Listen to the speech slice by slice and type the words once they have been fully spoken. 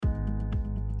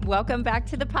Welcome back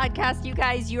to the podcast, you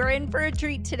guys. You're in for a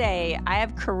treat today. I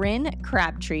have Corinne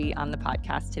Crabtree on the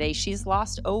podcast today. She's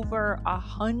lost over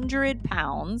 100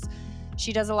 pounds.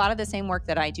 She does a lot of the same work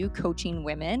that I do, coaching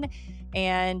women.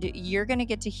 And you're going to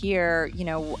get to hear,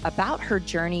 about her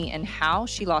journey and how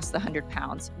she lost the 100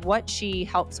 pounds, what she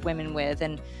helps women with.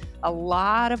 And a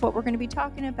lot of what we're going to be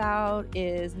talking about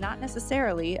is not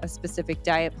necessarily a specific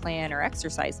diet plan or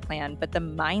exercise plan, but the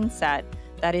mindset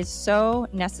that is so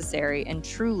necessary and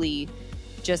truly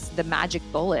just the magic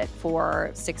bullet for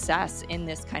success in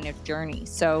this kind of journey.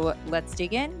 So let's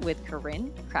dig in with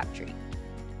Corinne Crabtree.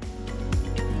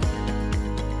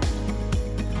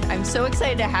 I'm so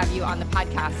excited to have you on the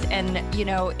podcast. And,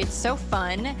 it's so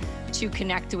fun to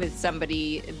connect with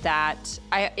somebody that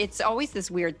it's always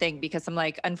this weird thing because I'm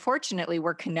like, unfortunately,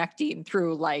 we're connecting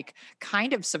through like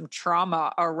kind of some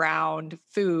trauma around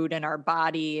food and our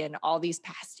body and all these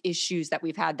past issues that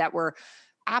we've had that were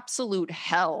absolute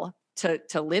hell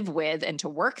to live with and to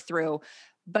work through.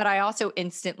 But I also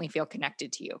instantly feel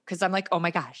connected to you because I'm like, oh my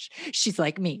gosh, she's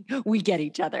like me. We get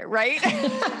each other, right?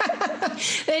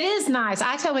 It is nice.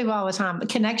 I tell people all the time,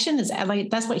 connection is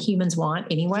like, that's what humans want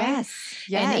anyway. Yes.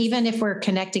 And even if we're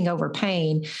connecting over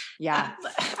pain,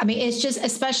 it's just,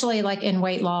 especially like in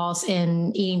weight loss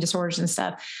and eating disorders and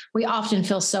stuff, we often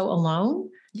feel so alone.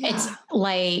 Yeah. It's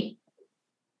like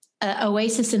an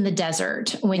oasis in the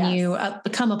desert when you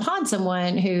come upon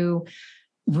someone who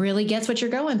really gets what you're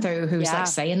going through, who's like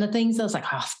saying the things that's like,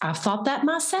 oh, I've thought that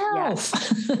myself.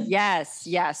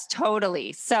 Yes,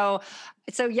 totally. So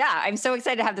I'm so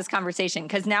excited to have this conversation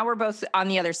because now we're both on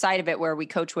the other side of it where we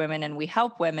coach women and we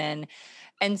help women.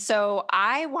 And so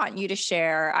I want you to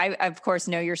share, I of course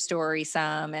know your story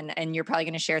some, and you're probably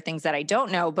going to share things that I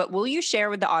don't know, but will you share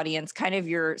with the audience kind of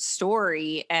your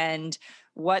story and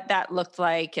what that looked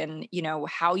like and,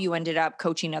 how you ended up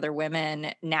coaching other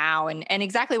women now and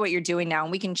exactly what you're doing now.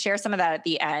 And we can share some of that at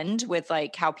the end with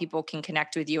like how people can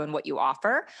connect with you and what you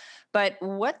offer. But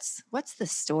what's the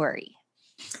story?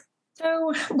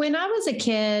 So when I was a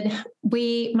kid,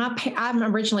 I'm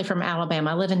originally from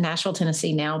Alabama. I live in Nashville,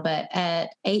 Tennessee now, but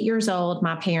at 8 years old,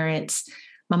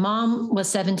 my mom was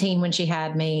 17 when she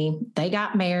had me. They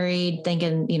got married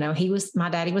thinking, my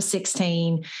daddy was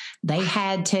 16. They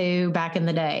had to back in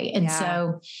the day. And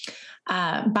so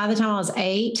by the time I was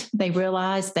 8, they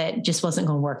realized that just wasn't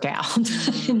going to work out.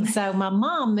 And so my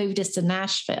mom moved us to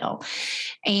Nashville.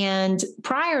 And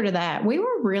prior to that, we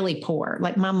were really poor.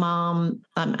 Like my mom,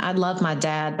 I love my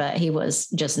dad, but he was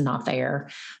just not there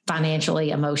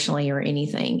financially, emotionally, or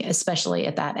anything, especially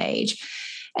at that age.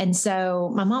 And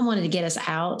so my mom wanted to get us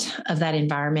out of that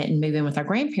environment and move in with our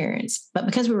grandparents. But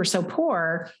because we were so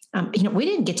poor, we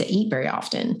didn't get to eat very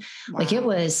often. Wow. Like it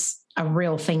was a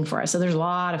real thing for us. So there's a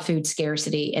lot of food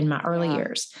scarcity in my early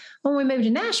years. When we moved to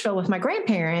Nashville with my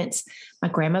grandparents, my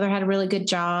grandmother had a really good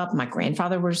job. My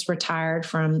grandfather was retired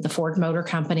from the Ford Motor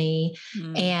Company,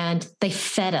 and they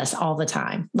fed us all the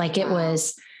time. Like it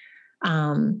was,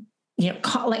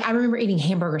 like I remember eating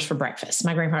hamburgers for breakfast.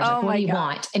 My grandfather was like, what do you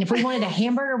want? And if we wanted a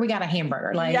hamburger, we got a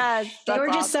hamburger. Like they were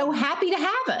just so happy to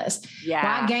have us. Yeah.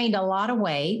 Well, I gained a lot of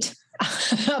weight.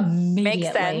 Immediately.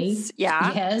 Makes sense.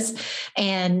 Yeah. Yes.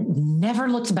 And never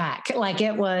looked back. Like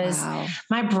it was,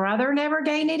 my brother never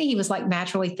gained any. He was like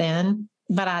naturally thin,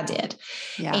 but I did.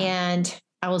 Yeah. And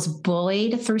I was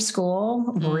bullied through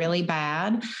school really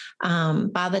bad.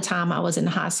 By the time I was in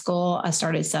high school, I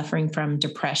started suffering from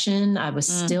depression. I was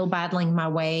still battling my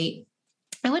weight.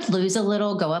 I would lose a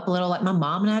little, go up a little, like my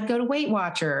mom and I'd go to Weight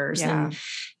Watchers and,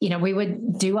 we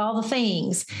would do all the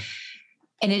things.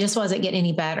 And it just wasn't getting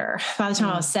any better. By the time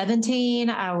I was 17,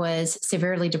 I was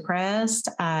severely depressed.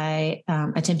 I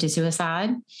attempted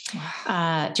suicide,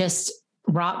 just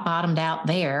rock bottomed out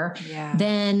there. Yeah.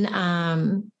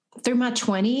 Then through my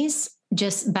 20s,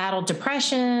 just battled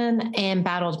depression and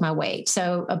battled my weight.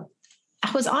 So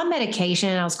I was on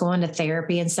medication. I was going to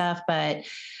therapy and stuff, but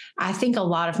I think a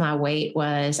lot of my weight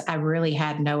was I really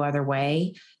had no other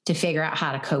way to figure out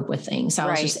how to cope with things. So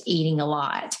I was just eating a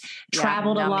lot,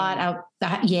 traveled a lot.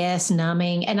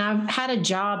 Numbing. And I had a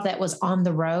job that was on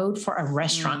the road for a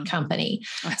restaurant company.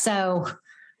 So,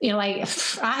 I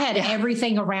had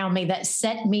everything around me that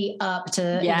set me up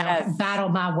to battle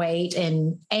my weight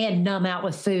and numb out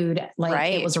with food.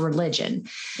 Like it was a religion.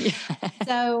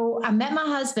 So I met my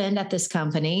husband at this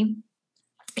company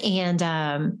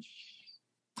and,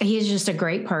 he is just a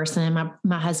great person.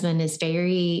 My husband is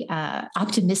very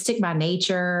optimistic by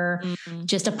nature,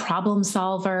 just a problem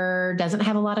solver, doesn't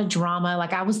have a lot of drama.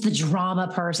 Like I was the drama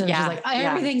person. Yeah. Like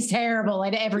everything's terrible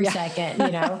at every second,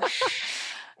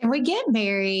 And we get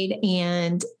married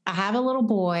and I have a little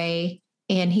boy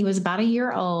and he was about a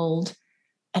year old.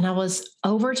 and I was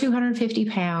over 250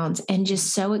 pounds and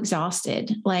just so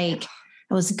exhausted. Like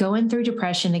I was going through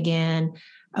depression again.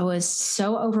 I was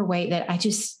so overweight that I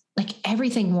just like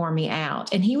everything wore me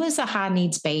out. And he was a high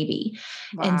needs baby.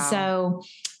 Wow. And so,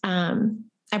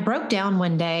 I broke down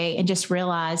one day and just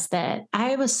realized that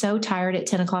I was so tired at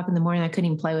 10 o'clock in the morning, I couldn't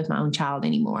even play with my own child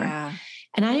anymore. Yeah.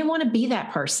 And I didn't want to be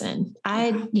that person.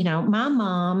 My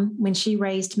mom, when she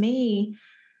raised me,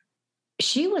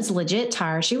 she was legit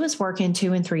tired. She was working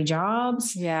 2 and 3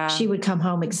 jobs. Yeah. She would come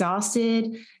home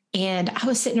exhausted. And I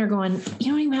was sitting there going,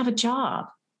 you don't even have a job.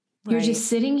 Right. You're just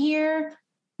sitting here,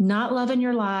 not loving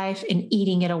your life and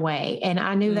eating it away. And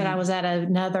I knew that I was at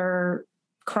another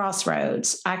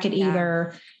crossroads. I could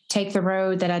either take the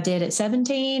road that I did at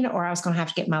 17, or I was going to have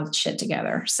to get my shit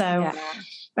together. So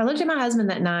I looked at my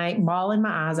husband that night, bawling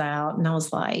my eyes out. And I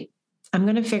was like, I'm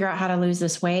going to figure out how to lose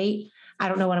this weight. I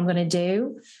don't know what I'm going to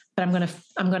do, but I'm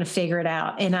going to figure it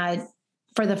out. And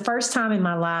for the first time in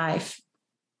my life,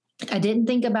 I didn't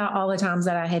think about all the times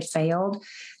that I had failed.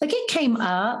 Like it came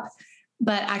up,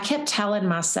 but I kept telling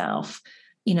myself,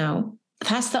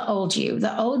 that's the old you.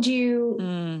 The old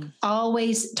you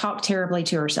always talked terribly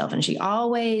to herself, and she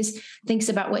always thinks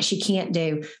about what she can't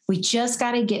do. We just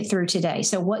got to get through today.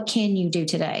 So what can you do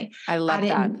today? I love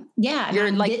that. Yeah.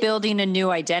 You're like building a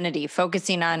new identity,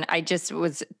 focusing on, I just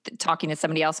was talking to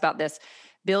somebody else about this,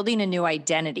 building a new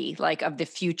identity, like of the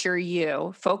future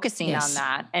you, focusing on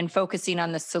that and focusing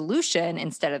on the solution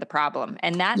instead of the problem.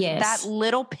 And that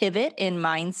little pivot in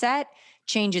mindset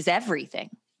changes everything.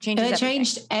 It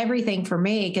changed everything for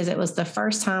me, because it was the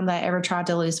first time that I ever tried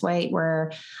to lose weight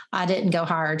where I didn't go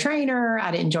hire a trainer.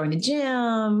 I didn't join the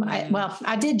gym.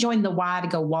 I did join the Y to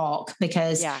go walk,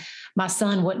 because my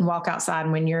son wouldn't walk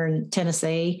outside. When you're in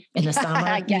Tennessee in the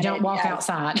summer, you don't walk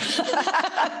outside.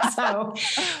 But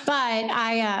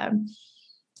I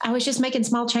was just making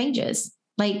small changes.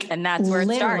 And that's where it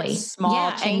starts.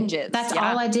 Small changes. That's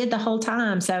all I did the whole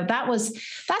time. So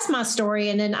that's my story.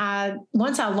 And then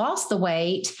once I lost the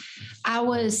weight,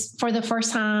 for the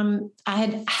first time,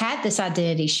 I had this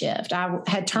identity shift. I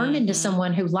had turned into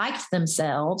someone who liked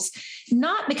themselves,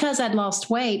 not because I'd lost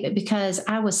weight, but because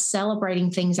I was celebrating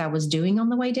things I was doing on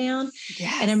the way down.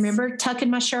 Yes. And I remember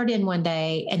tucking my shirt in one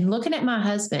day and looking at my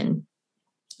husband,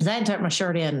 because I hadn't tucked my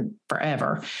shirt in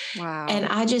forever. Wow. And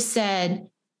I just said,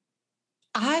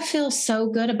 I feel so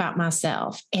good about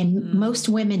myself, and most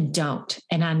women don't.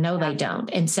 And I know they don't.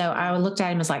 And so I looked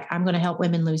at him as like, I'm going to help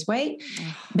women lose weight,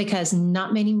 because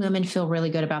not many women feel really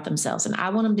good about themselves. And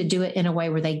I want them to do it in a way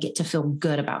where they get to feel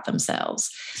good about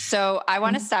themselves. So I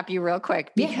want to stop you real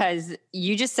quick, because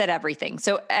you just said everything.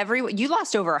 So you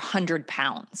lost over 100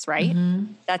 pounds, right? Mm-hmm.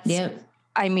 That's,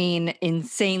 I mean,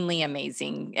 insanely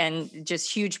amazing, and just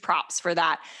huge props for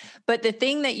that. But the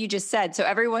thing that you just said, so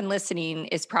everyone listening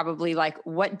is probably like,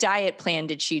 what diet plan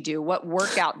did she do? What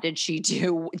workout did she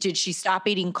do? Did she stop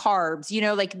eating carbs?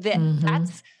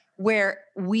 That's where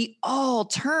we all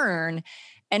turn.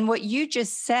 And what you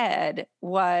just said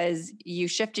was you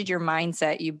shifted your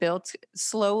mindset. You built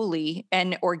slowly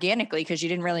and organically, because you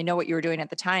didn't really know what you were doing at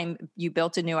the time. You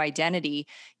built a new identity.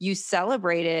 You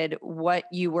celebrated what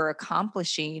you were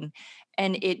accomplishing.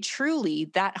 And it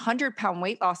truly, that 100-pound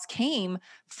weight loss came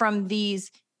from these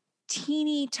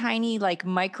teeny tiny, like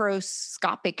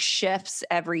microscopic shifts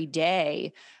every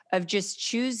day of just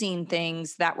choosing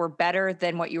things that were better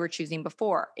than what you were choosing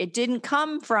before. It didn't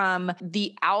come from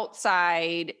the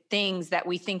outside things that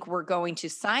we think we're going to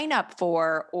sign up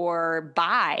for or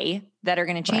buy that are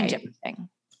going to change everything.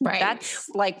 Right. That's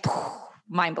like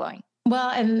mind-blowing.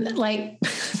 Well, and like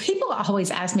people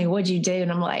always ask me, what'd you do?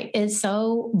 And I'm like, it's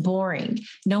so boring.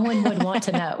 No one would want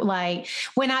to know. Like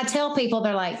when I tell people,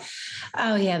 they're like,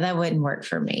 oh yeah, that wouldn't work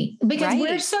for me, because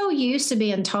we're so used to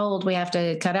being told we have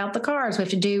to cut out the carbs. We have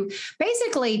to do,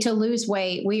 basically to lose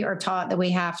weight, we are taught that we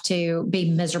have to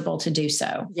be miserable to do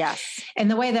so. Yes.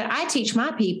 And the way that I teach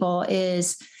my people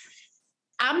is,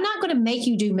 I'm not going to make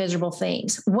you do miserable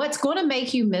things. What's going to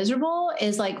make you miserable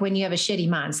is like when you have a shitty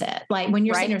mindset, like when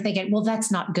you're sitting there thinking, well, that's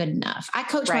not good enough. I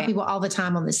coach my people all the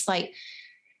time on this. Like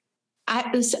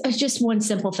it's just one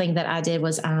simple thing that I did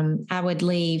was I would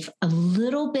leave a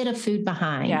little bit of food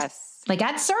behind. Yes. Like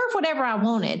I'd serve whatever I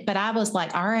wanted, but I was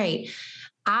like, all right,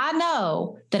 I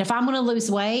know that if I'm going to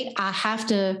lose weight, I have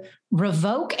to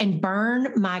revoke and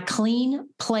burn my clean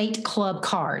plate club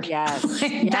card. Yes.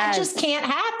 That just can't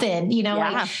happen.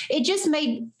 Like it just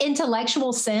made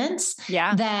intellectual sense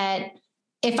that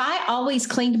if I always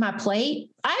cleaned my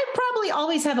plate, I probably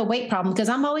always have a weight problem because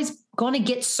I'm always going to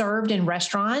get served in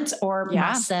restaurants or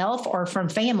myself or from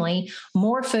family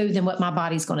more food than what my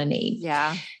body's going to need.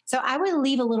 Yeah. So I would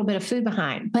leave a little bit of food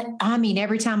behind. But I mean,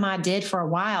 every time I did for a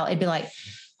while, it'd be like,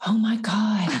 oh my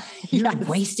God, you're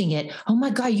wasting it. Oh my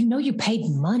God, you paid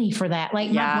money for that.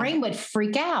 Like my brain would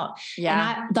freak out.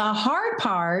 Yeah. And the hard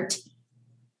part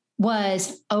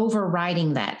was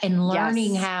overriding that and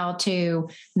learning how to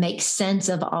make sense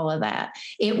of all of that.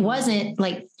 It wasn't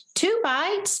like 2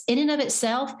 bites in and of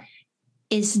itself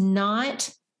is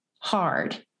not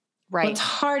hard. Right. What's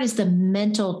hard is the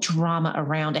mental drama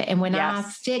around it. And when I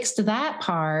fixed that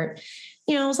part,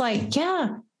 I was like,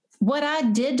 what I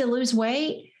did to lose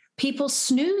weight, people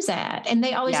snooze at. And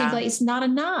they always think like, it's not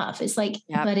enough. It's like,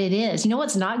 but it is. You know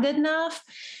what's not good enough?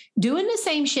 Doing the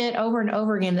same shit over and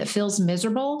over again that feels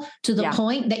miserable to the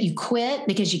point that you quit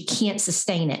because you can't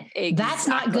sustain it. Exactly. That's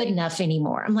not good enough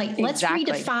anymore. I'm like, let's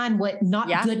redefine what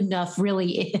not good enough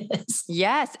really is.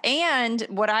 Yes. And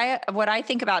what I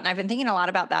think about, and I've been thinking a lot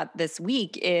about that this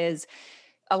week, is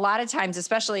a lot of times,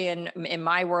 especially in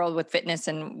my world with fitness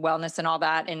and wellness and all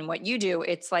that, and what you do,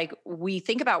 it's like we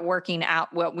think about working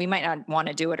out. Well, we might not want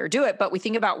to do it, but we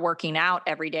think about working out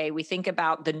every day. We think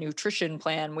about the nutrition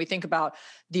plan. We think about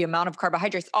the amount of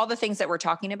carbohydrates, all the things that we're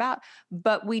talking about,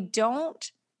 but we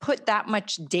don't put that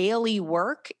much daily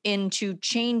work into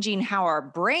changing how our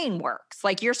brain works.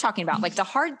 Like you're talking about, like the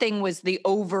hard thing was the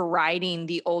overriding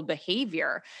the old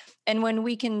behavior. And when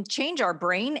we can change our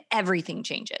brain, everything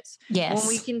changes. Yes. When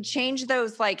we can change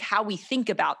those, like how we think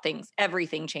about things,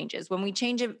 everything changes. When we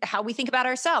change how we think about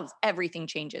ourselves, everything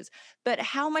changes. But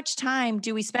how much time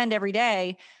do we spend every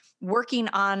day working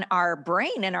on our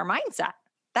brain and our mindset?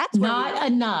 That's not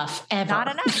enough ever. Not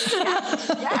enough.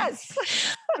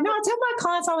 Yes. No, I tell my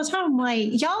clients all the time, I'm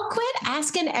like, y'all quit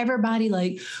asking everybody,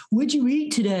 like, what'd you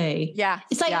eat today? Yeah.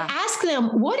 It's like, ask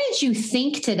them, what did you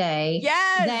think today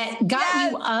that got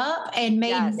you up and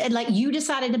made, and like you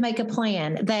decided to make a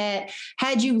plan that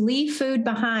had you leave food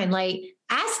behind? Like,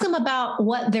 ask them about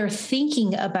what they're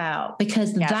thinking about,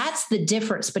 because that's the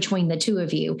difference between the two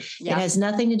of you. It has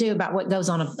nothing to do about what goes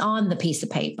on the piece of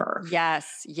paper.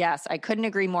 Yes. Yes. I couldn't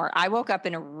agree more. I woke up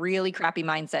in a really crappy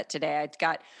mindset today. I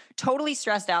got totally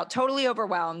stressed out, totally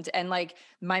overwhelmed. And like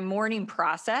my morning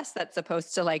process that's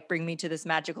supposed to like bring me to this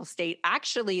magical state,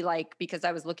 actually, like, because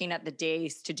I was looking at the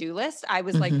day's to-do list, I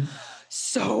was like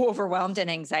so overwhelmed and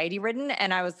anxiety ridden.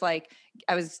 And I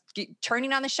was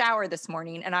turning on the shower this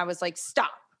morning and I was like,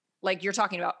 stop. Like you're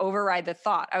talking about override the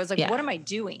thought. I was like, what am I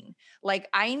doing? Like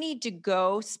I need to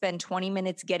go spend 20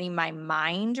 minutes getting my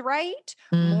mind right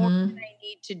more than I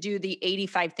need to do the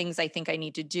 85 things I think I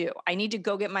need to do. I need to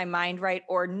go get my mind right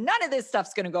or none of this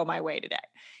stuff's going to go my way today.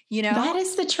 You know, that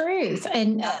is the truth.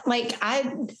 And like,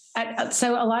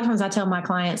 so a lot of times I tell my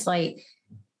clients, like,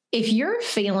 if you're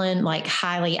feeling like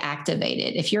highly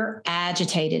activated, if you're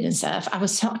agitated and stuff, I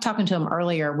was talking to them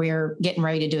earlier, we're getting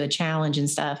ready to do a challenge and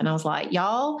stuff. And I was like,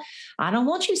 y'all, I don't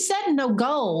want you setting no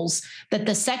goals that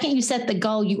the second you set the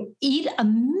goal, you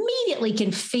immediately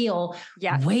can feel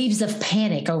waves of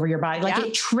panic over your body. Like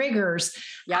it triggers,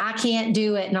 I can't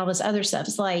do it and all this other stuff.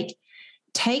 It's like,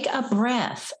 take a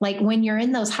breath. Like when you're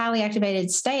in those highly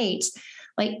activated states,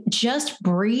 like just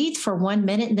breathe for 1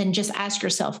 minute and then just ask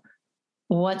yourself,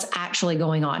 what's actually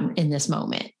going on in this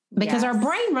moment? Because our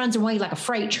brain runs away like a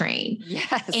freight train.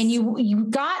 Yes. And you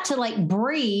got to like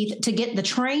breathe to get the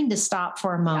train to stop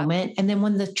for a moment. Yep. And then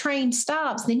when the train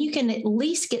stops, then you can at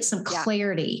least get some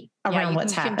clarity around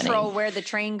what's happening. You can control where the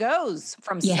train goes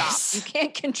from stop. You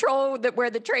can't control where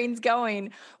the train's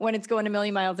going when it's going a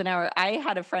million miles an hour. I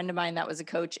had a friend of mine that was a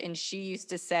coach and she used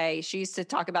to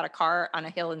talk about a car on a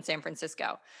hill in San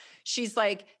Francisco. She's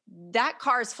like, that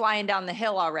car's flying down the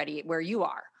hill already where you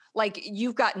are. Like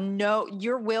you've got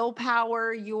your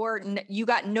willpower, you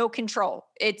got no control.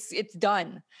 It's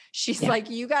done. She's like,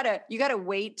 you gotta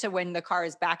wait to when the car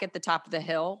is back at the top of the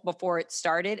hill before it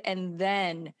started. And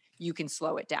then you can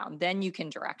slow it down. Then you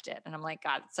can direct it. And I'm like,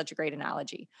 God, it's such a great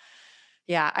analogy.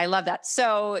 Yeah. I love that.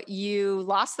 So you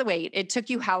lost the weight. It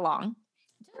took you how long?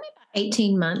 It took me about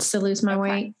 18 months to lose my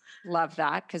weight. Love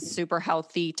that. Cause super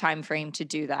healthy time frame to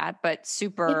do that, but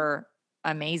super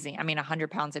amazing. I mean,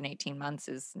 100 pounds in 18 months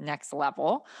is next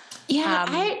level. Yeah.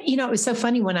 It was so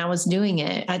funny when I was doing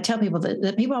it. I tell people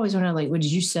that people always wonder, like, well,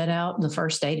 did you set out the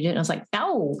first day to do it? And I was like,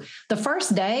 no, the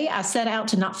first day I set out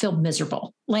to not feel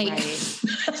miserable. Like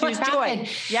choose joy.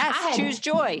 Choose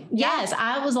joy. Yes.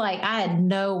 I was like, I had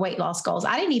no weight loss goals.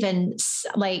 I didn't even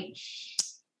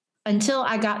until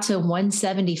I got to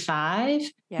 175,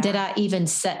 did I even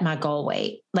set my goal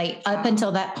weight. Like up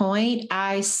until that point,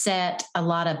 I set a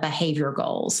lot of behavior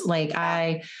goals. Like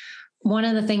one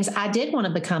of the things I did want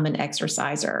to become an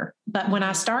exerciser, but when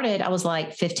I started, I was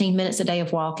like 15 minutes a day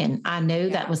of walking. I knew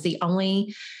that was the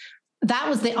only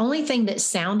thing that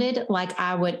sounded like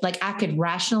I could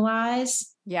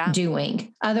rationalize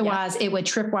doing. Otherwise it would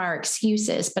tripwire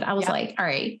excuses. But I was like, all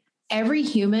right, every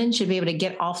human should be able to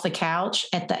get off the couch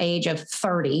at the age of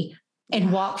 30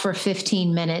 and walk for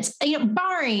 15 minutes,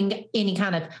 barring any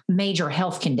kind of major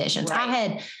health conditions.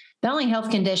 The only health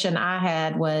condition I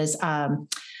had was,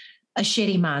 a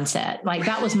shitty mindset. Like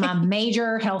that was my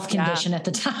major health condition at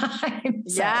the time.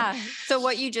 So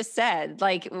what you just said,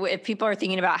 like if people are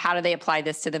thinking about how do they apply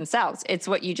this to themselves, it's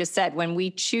what you just said. When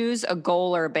we choose a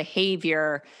goal or a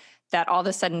behavior that all of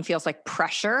a sudden feels like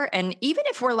pressure. And even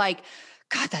if we're like,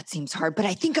 God, that seems hard, but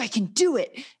I think I can do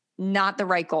it. Not the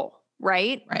right goal.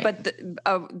 Right. But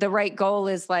the right goal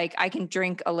is like, I can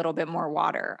drink a little bit more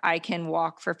water. I can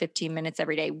walk for 15 minutes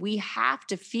every day. We have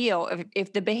to feel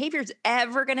if the behavior is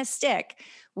ever going to stick,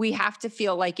 we have to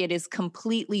feel like it is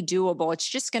completely doable. It's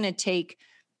just going to take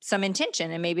some intention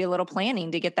and maybe a little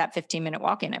planning to get that 15-minute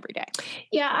walk in every day.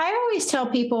 Yeah. I always tell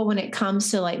people when it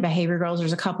comes to like behavior goals,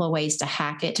 there's a couple of ways to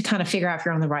hack it to kind of figure out if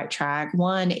you're on the right track.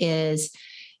 One is,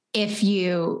 if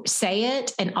you say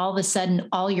it and all of a sudden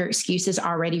all your excuses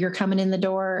already are coming in the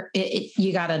door,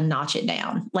 you got to notch it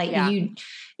down. Like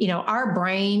our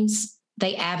brains,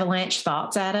 they avalanche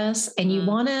thoughts at us, and you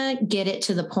want to get it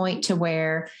to the point to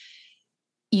where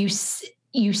you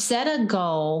set a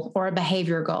goal or a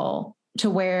behavior goal to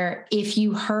where if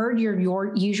you heard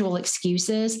your usual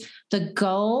excuses, the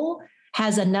goal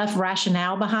has enough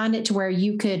rationale behind it to where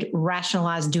you could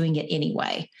rationalize doing it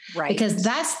anyway. Right. Because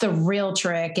that's the real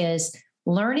trick, is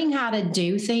learning how to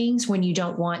do things when you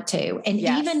don't want to. And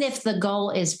even if the goal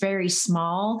is very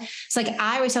small, it's like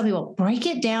I always tell people, break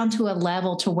it down to a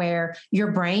level to where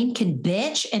your brain can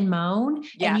bitch and moan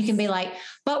and you can be like,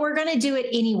 but we're going to do it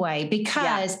anyway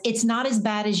because it's not as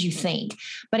bad as you think.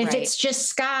 But if it's just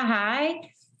sky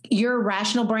high, your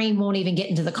rational brain won't even get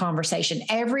into the conversation.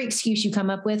 Every excuse you come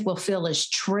up with will feel as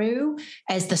true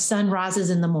as the sun rises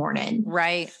in the morning.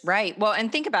 Right. Well, and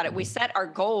think about it. We set our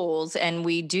goals and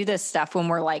we do this stuff when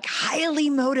we're like highly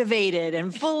motivated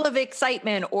and full of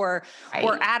excitement or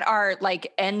at our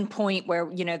like end point where,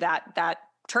 that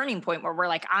turning point where we're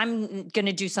like, I'm going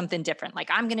to do something different. Like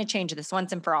I'm going to change this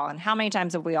once and for all. And how many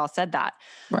times have we all said that?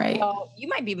 Right. Well, you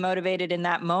might be motivated in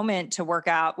that moment to work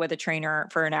out with a trainer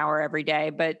for an hour every day,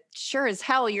 but sure as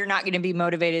hell, you're not going to be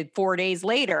motivated 4 days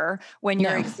later when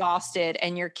you're exhausted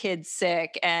and your kid's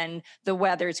sick and the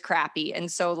weather's crappy.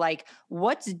 And so like,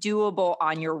 what's doable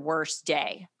on your worst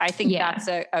day? I think that's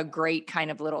a great kind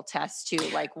of little test too.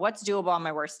 Like what's doable on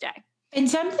my worst day? And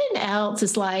something else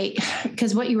is like,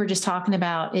 because what you were just talking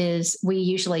about is we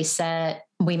usually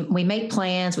we make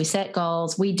plans, we set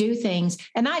goals, we do things.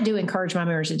 And I do encourage my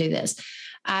members to do this.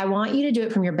 I want you to do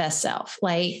it from your best self.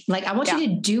 Like I want you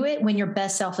to do it when your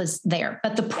best self is there.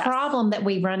 But the problem that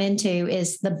we run into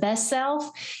is the best self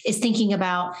is thinking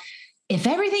about if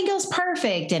everything goes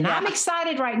perfect and I'm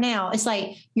excited right now. It's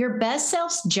like your best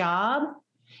self's job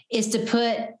is to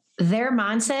put their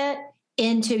mindset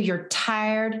into your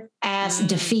tired ass,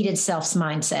 defeated self's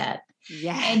mindset.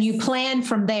 Yes. And you plan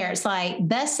from there. It's like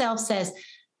best self says,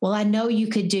 well, I know you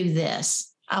could do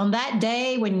this on that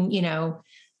day when,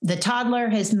 the toddler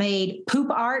has made poop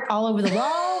art all over the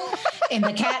wall and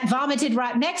the cat vomited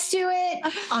right next to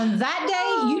it. On that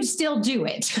day, you still do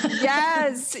it.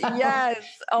 Yes.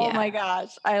 Oh my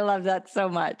gosh. I love that so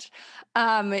much.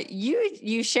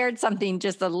 You shared something,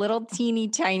 just a little teeny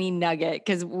tiny nugget,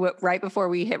 because right before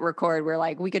we hit record, we're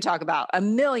like, we could talk about a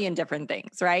million different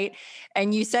things, right?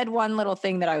 And you said one little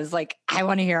thing that I was like, I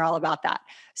want to hear all about that.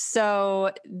 So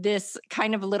this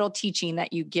kind of little teaching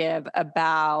that you give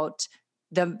about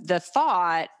the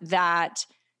thought that,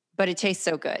 but it tastes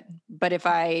so good. But if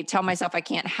I tell myself I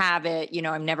can't have it,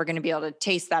 I'm never going to be able to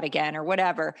taste that again or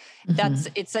whatever.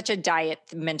 It's such a diet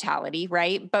mentality,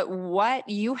 right? But what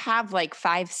you have like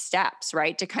 5 steps,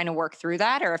 right? To kind of work through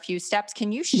that, or a few steps.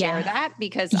 Can you share that?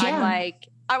 Because I'm like,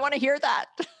 I want to hear that.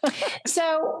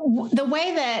 So the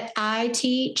way that I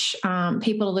teach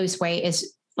people to lose weight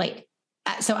is like,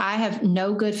 so I have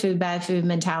no good food, bad food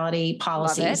mentality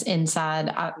policies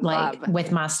inside,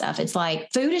 with my stuff. It's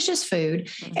like food is just food.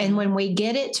 Mm-hmm. And when we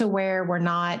get it to where we're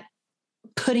not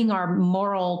putting our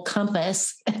moral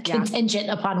compass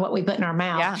contingent upon what we put in our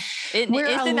mouth. Yeah.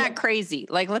 Isn't that crazy?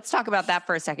 Like, let's talk about that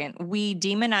for a second. We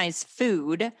demonize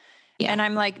food. Yeah. And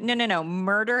I'm like, no,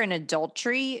 murder and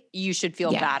adultery, you should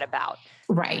feel bad about.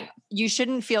 Right. you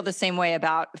shouldn't feel the same way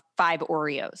about 5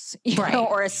 Oreos,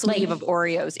 or a sleeve of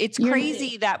Oreos. It's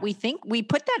crazy that we think we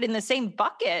put that in the same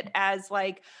bucket as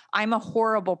like, I'm a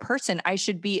horrible person. I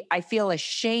feel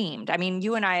ashamed. I mean,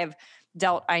 you and I have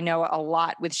dealt, I know, a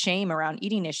lot with shame around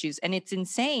eating issues. And it's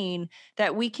insane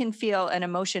that we can feel an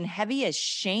emotion heavy as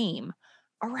shame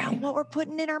around what we're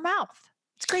putting in our mouth.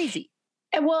 It's crazy.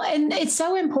 Well, and it's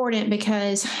so important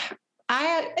because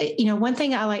one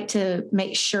thing I like to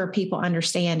make sure people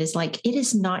understand is like, it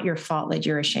is not your fault that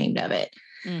you're ashamed of it.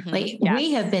 Mm-hmm. Like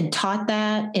we have been taught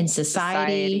that in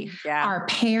society. Yeah. Our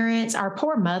parents, our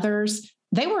poor mothers,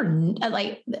 they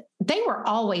were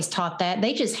always taught that.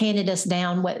 They just handed us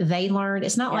down what they learned.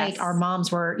 It's not like our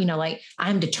moms were, like,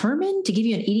 I'm determined to give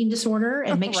you an eating disorder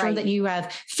and make sure that you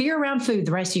have fear around food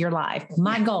the rest of your life.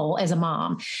 My goal as a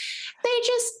mom. They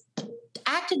just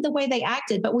acted the way they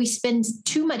acted, but we spend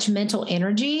too much mental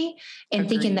energy in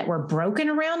thinking that we're broken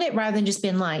around it rather than just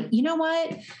being like, you know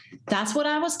what? That's what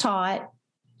I was taught.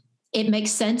 It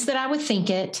makes sense that I would think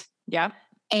it. Yeah.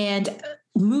 And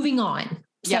moving on.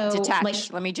 So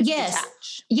detach. Let me just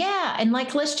detach. Yeah. And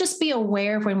like, let's just be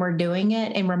aware when we're doing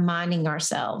it and reminding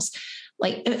ourselves,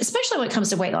 like, especially when it comes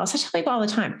to weight loss. I tell people all the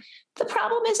time, the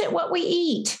problem isn't what we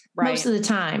eat most of the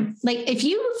time. Like if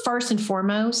you first and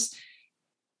foremost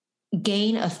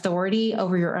gain authority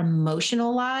over your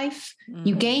emotional life,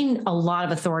 you gain a lot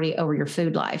of authority over your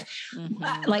food life.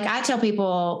 Mm-hmm. Like I tell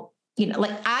people,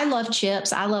 like I love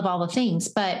chips. I love all the things,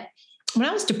 but when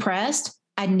I was depressed,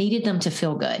 I needed them to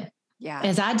feel good. Yeah.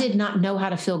 As I did not know how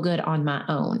to feel good on my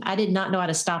own. I did not know how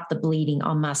to stop the bleeding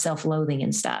on my self-loathing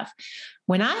and stuff.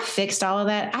 When I fixed all of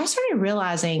that, I started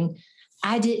realizing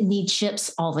I didn't need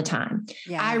chips all the time.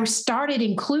 Yeah. I started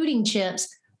including chips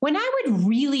when I would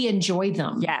really enjoy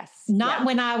them. Yes. Not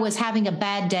when I was having a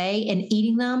bad day and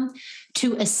eating them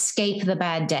to escape the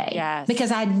bad day. Yes.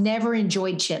 Because I never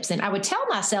enjoyed chips. And I would tell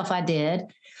myself I did,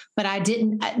 but I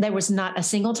didn't. There was not a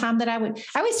single time that I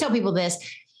always tell people this.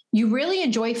 You really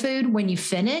enjoy food when you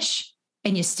finish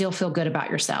and you still feel good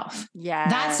about yourself. Yeah.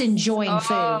 That's enjoying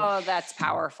food. Oh, that's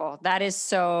powerful. That is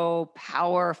so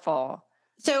powerful.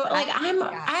 So like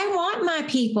I want my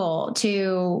people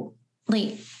to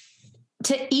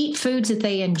eat foods that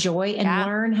they enjoy and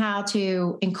learn how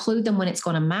to include them when it's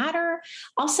going to matter.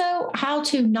 Also, how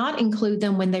to not include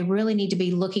them when they really need to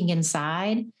be looking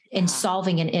inside and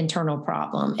solving an internal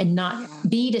problem and not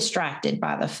be distracted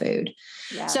by the food.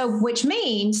 Yes. So, which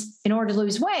means in order to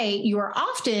lose weight, you are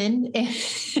often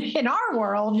in our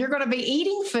world, you're going to be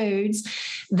eating foods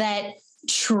that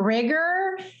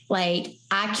trigger, like,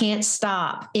 I can't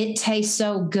stop. It tastes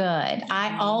so good.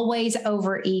 I always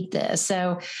overeat this.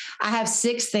 So I have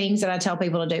 6 things that I tell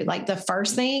people to do. Like the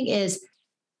first thing is,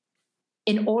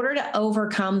 in order to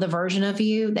overcome the version of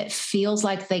you that feels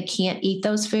like they can't eat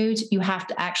those foods, you have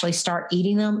to actually start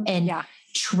eating them and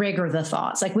trigger the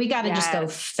thoughts. Like we got to just go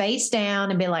face down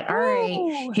and be like, all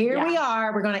right, here we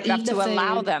are. We're going to eat the food.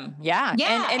 Allow them. Yeah.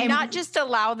 And not just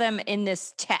allow them in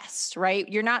this test, right?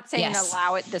 You're not saying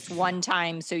allow it this one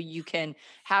time so you can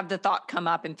have the thought come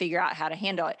up and figure out how to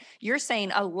handle it. You're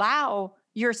saying allow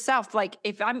yourself. Like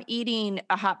if I'm eating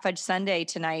a hot fudge sundae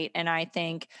tonight and I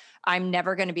think I'm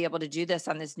never going to be able to do this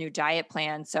on this new diet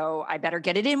plan, so I better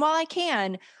get it in while I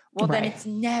can. Well, then it's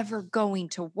never going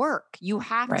to work. You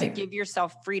have to give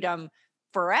yourself freedom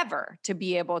forever to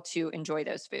be able to enjoy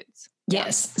those foods.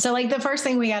 Yes. So like the first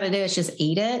thing we got to do is just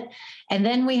eat it. And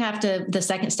then the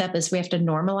second step is we have to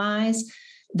normalize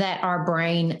that our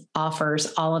brain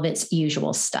offers all of its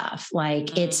usual stuff.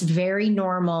 Like it's very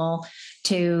normal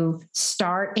to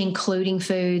start including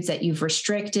foods that you've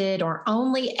restricted or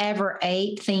only ever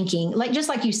ate thinking, like, just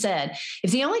like you said,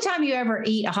 if the only time you ever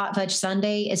eat a hot fudge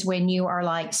sundae is when you are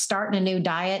like starting a new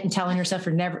diet and telling yourself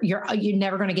you're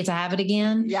never going to get to have it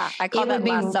again. Yeah. I call that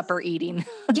last supper eating.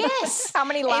 Yes. How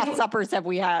many last suppers have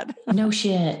we had? No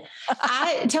shit.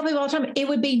 I tell people all the time, it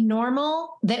would be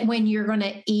normal that when you're going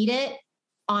to eat it,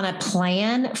 on a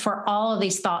plan for all of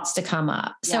these thoughts to come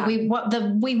up. So we want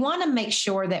to make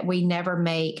sure that we never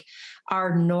make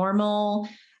our normal,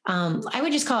 I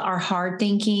would just call it our hard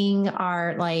thinking,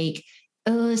 our like,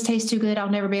 oh, this tastes too good, I'll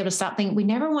never be able to stop thinking. We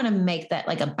never want to make that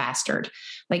like a bastard.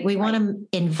 Like we want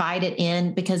to invite it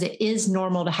in because it is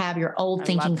normal to have your old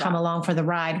thinking come along for the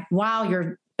ride while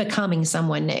you're becoming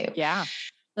someone new. Yeah.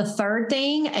 The third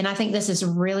thing, and I think this is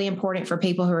really important for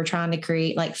people who are trying to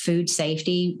create like food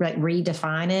safety, like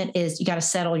redefine it, is you got to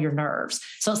settle your nerves.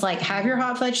 So it's like, have your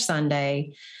hot fudge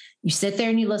sundae. You sit there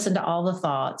and you listen to all the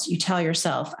thoughts. You tell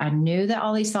yourself, I knew that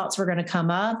all these thoughts were going to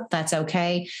come up. That's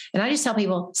okay. And I just tell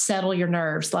people, settle your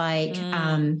nerves, like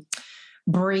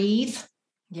breathe.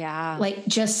 Yeah. Like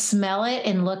just smell it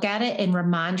and look at it and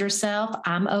remind yourself,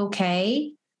 I'm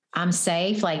okay. I'm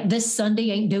safe. Like this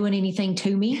Sunday ain't doing anything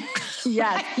to me.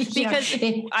 Yes. Because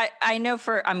I know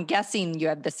I'm guessing you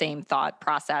have the same thought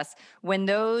process when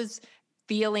those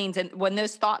feelings and when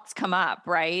those thoughts come up,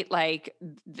 right? Like,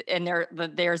 and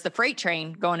there's the freight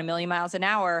train going a million miles an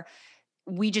hour.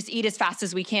 We just eat as fast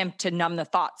as we can to numb the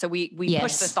thought. So we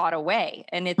push the thought away,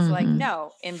 and it's like,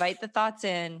 no, invite the thoughts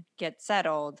in, get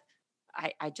settled.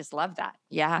 I just love that.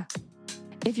 Yeah.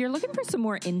 If you're looking for some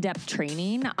more in-depth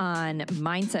training on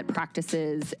mindset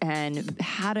practices and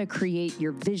how to create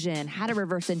your vision, how to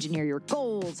reverse engineer your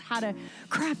goals, how to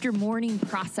craft your morning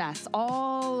process,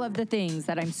 all of the things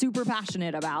that I'm super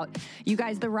passionate about, you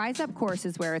guys, the Rise Up course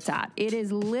is where it's at. It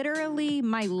is literally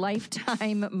my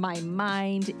lifetime, my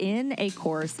mind in a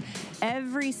course.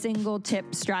 Every single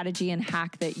tip, strategy, and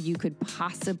hack that you could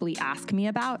possibly ask me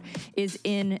about is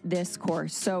in this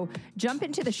course. So jump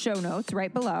into the show notes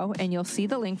right below and you'll see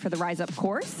the link for the Rise Up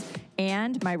course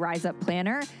and my Rise Up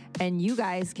planner, and you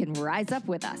guys can rise up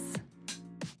with us.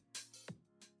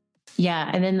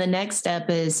 Yeah. And then the next step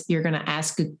is you're going to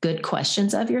ask good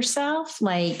questions of yourself.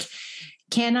 Like,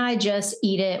 can I just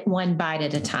eat it one bite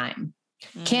at a time?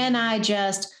 Can I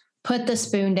just put the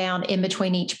spoon down in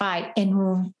between each bite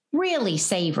and really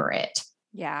savor it?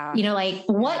 Yeah. Like,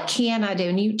 what can I do?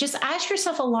 And you just ask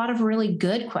yourself a lot of really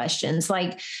good questions.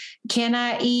 Like, can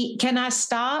I eat? Can I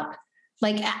stop?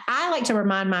 Like, I like to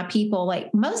remind my people,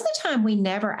 like, most of the time we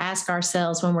never ask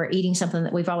ourselves when we're eating something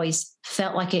that we've always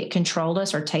felt like it controlled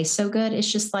us or tastes so good.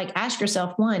 It's just like, ask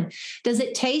yourself, one, does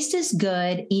it taste as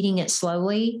good eating it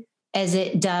slowly as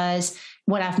it does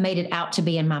what I've made it out to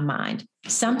be in my mind?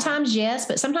 Sometimes yes,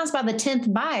 but sometimes by the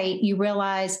 10th bite, you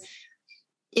realize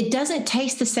it doesn't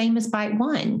taste the same as bite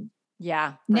one.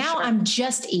 Yeah. Now I'm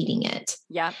just eating it.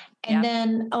 Yeah. And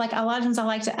then like a lot of times I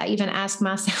like to even ask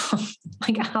myself,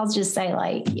 like, I'll just say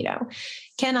like,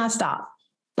 can I stop?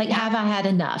 Like, have I had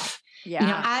enough?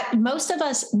 Yeah. Most of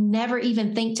us never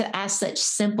even think to ask such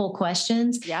simple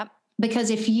questions. Yep.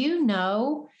 Because if you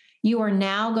are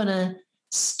now going to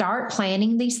start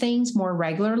planning these things more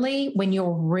regularly, when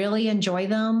you'll really enjoy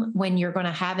them, when you're going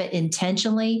to have it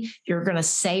intentionally, you're going to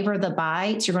savor the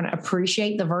bites, you're going to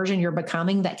appreciate the version you're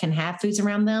becoming that can have foods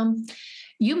around them,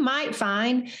 you might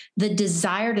find the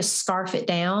desire to scarf it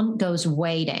down goes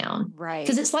way down. Right.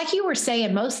 Because it's like you were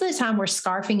saying, most of the time we're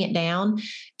scarfing it down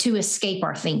to escape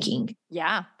our thinking.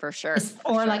 Yeah, for sure.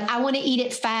 Like, I want to eat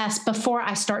it fast before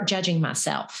I start judging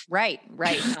myself. Right.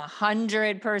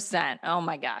 100%. Oh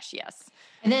my gosh. Yes.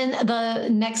 And then the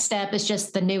next step is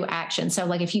just the new action. So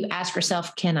like, if you ask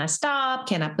yourself, can I stop?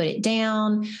 Can I put it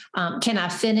down? Can I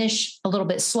finish a little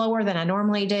bit slower than I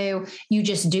normally do? You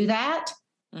just do that.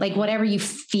 Like, whatever you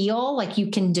feel like you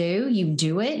can do, you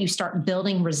do it. You start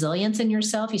building resilience in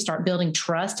yourself. You start building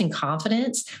trust and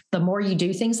confidence. The more you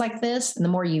do things like this, and the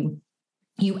more you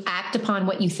act upon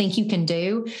what you think you can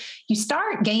do, you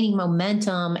start gaining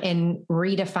momentum and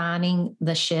redefining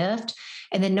the shift.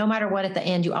 And then no matter what, at the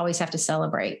end, you always have to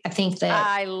celebrate. I think that.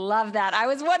 I love that. I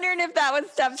was wondering if that was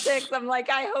step 6. I'm like,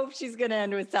 I hope she's going to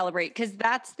end with celebrate, because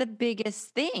that's the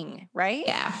biggest thing, right?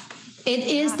 Yeah, it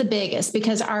is the biggest,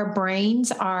 because our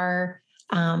brains are,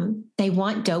 they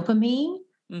want dopamine.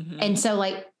 And so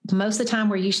like most of the time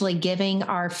we're usually giving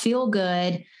our feel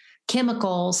good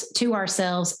chemicals to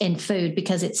ourselves in food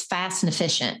because it's fast and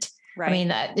efficient. Right. I mean,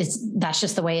 that's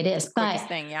just the way it is. But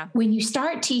when you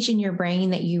start teaching your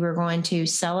brain that you are going to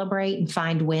celebrate and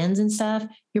find wins and stuff,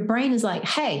 your brain is like,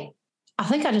 hey, I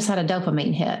think I just had a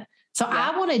dopamine hit. So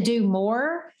I want to do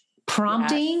more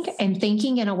prompting and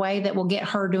thinking in a way that will get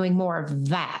her doing more of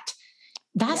that.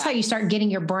 That's how you start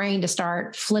getting your brain to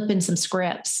start flipping some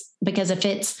scripts. Because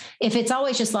if it's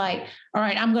always just like, all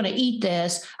right, I'm going to eat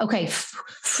this. Okay.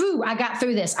 I got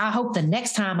through this. I hope the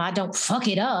next time I don't fuck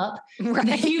it up.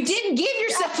 Right. You didn't give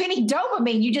yourself any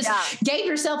dopamine. You just gave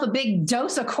yourself a big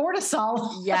dose of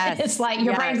cortisol. Yes. It's like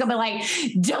your brain's going to be like,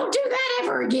 don't do that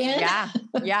ever again.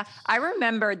 Yeah. I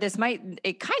remember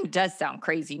it kind of does sound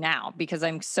crazy now because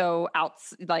I'm so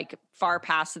far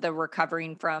past the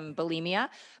recovering from bulimia,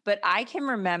 but I can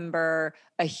remember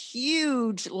a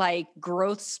huge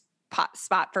growth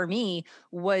spot for me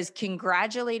was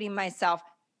congratulating myself,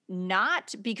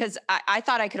 not because I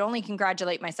thought I could only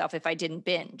congratulate myself if I didn't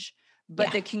binge,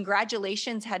 but the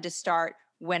congratulations had to start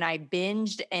when I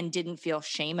binged and didn't feel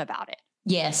shame about it.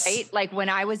 Yes. Right? Like when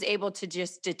I was able to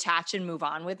just detach and move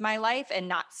on with my life and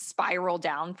not spiral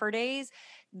down for days,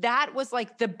 that was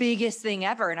like the biggest thing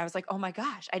ever. And I was like, oh my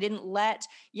gosh, I didn't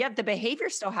the behavior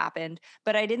still happened,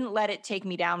 but I didn't let it take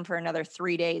me down for another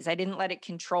 3 days. I didn't let it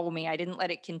control me. I didn't let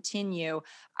it continue.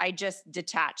 I just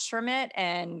detached from it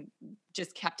and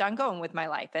just kept on going with my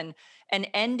life and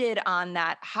ended on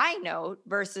that high note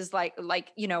versus like,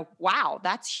 wow,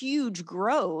 that's huge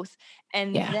growth.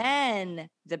 And then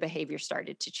the behavior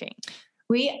started to change.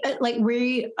 We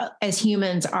as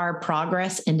humans are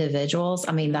progress individuals.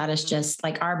 I mean, that is just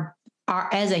like our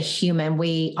as a human,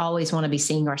 we always want to be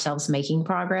seeing ourselves making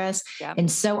progress. Yep.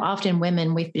 And so often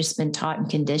women, we've just been taught and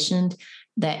conditioned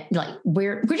that like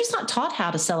we're just not taught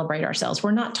how to celebrate ourselves.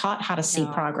 We're not taught how to see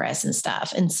progress and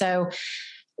stuff. And so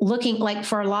looking like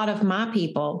for a lot of my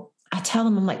people, I tell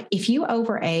them, I'm like, if you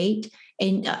overate,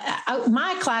 and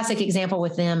my classic example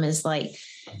with them is like,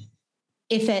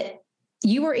 if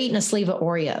you were eating a sleeve of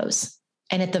Oreos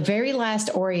and at the very last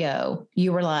Oreo,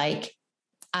 you were like,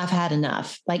 I've had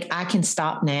enough. Like I can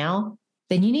stop now.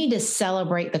 Then you need to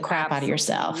celebrate the crap out of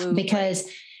yourself, because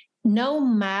no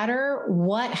matter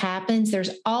what happens, there's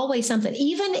always something.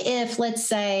 Even if, let's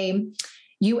say,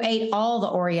 you ate all the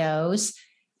Oreos,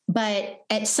 but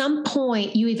at some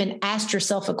point you even asked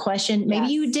yourself a question. Maybe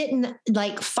you didn't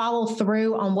like follow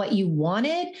through on what you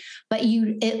wanted, but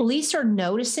you at least are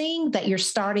noticing that you're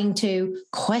starting to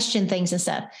question things and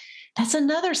stuff. That's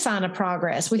another sign of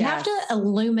progress. We have to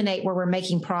illuminate where we're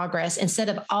making progress instead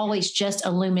of always just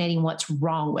illuminating what's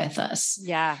wrong with us.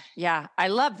 Yeah. Yeah. I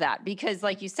love that because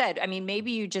like you said, I mean,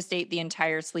 maybe you just ate the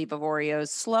entire sleeve of Oreos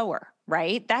slower,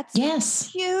 right?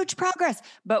 That's huge progress.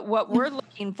 But what we're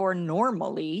looking for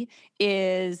normally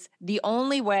is the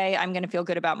only way I'm going to feel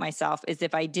good about myself is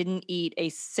if I didn't eat a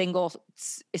single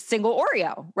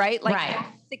Oreo, right? Like that's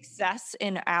success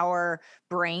in our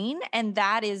brain. And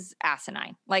that is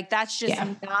asinine. Like that's just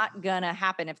not going to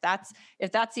happen. If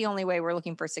that's the only way we're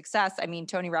looking for success. I mean,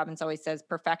 Tony Robbins always says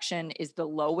perfection is the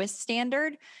lowest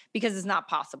standard because it's not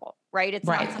possible, right? It's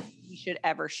not something you should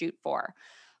ever shoot for.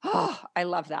 Oh, I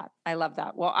love that. I love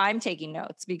that. Well, I'm taking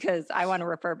notes because I want to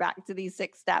refer back to these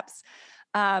 6 steps.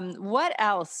 What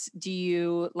else do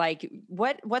you like?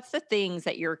 What's the things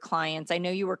that your clients, I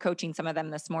know you were coaching some of them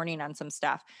this morning on some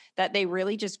stuff that they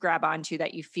really just grab onto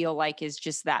that you feel like is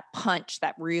just that punch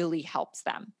that really helps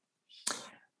them?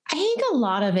 I think a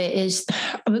lot of it is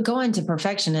going to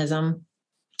perfectionism.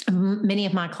 Many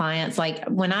of my clients, like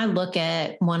when I look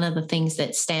at one of the things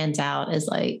that stands out is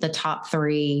like the top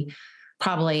 3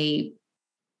 probably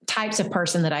types of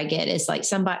person that I get is like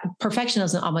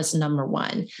perfectionism almost number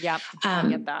 1. Yep. I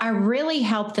get that. I really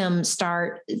help them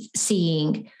start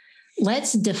seeing,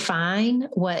 let's define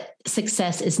what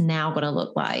success is now going to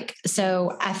look like.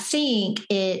 So I think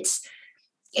if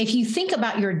you think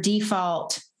about your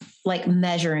default like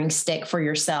measuring stick for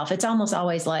yourself, it's almost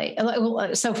always like,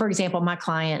 so for example, my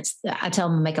clients, I tell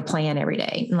them to make a plan every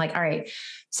day. I'm like, all right,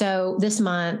 so this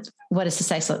month, what does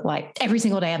success look like? Every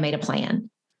single day I made a plan.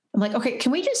 I'm like, okay,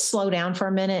 can we just slow down for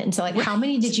a minute? And so like, how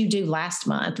many did you do last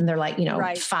month? And they're like,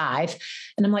 5.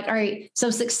 And I'm like, all right, so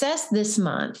success this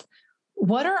month.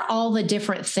 What are all the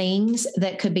different things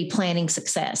that could be planning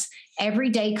success? Every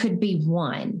day could be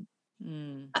 1.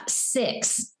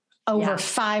 6 over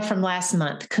 5 from last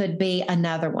month could be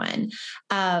another one.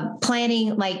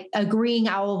 Planning, like agreeing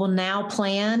I will now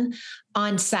plan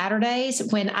on Saturdays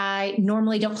when I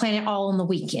normally don't plan it all on the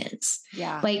weekends.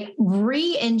 Yeah. Like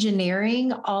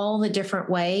re-engineering all the different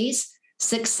ways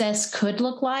success could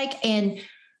look like and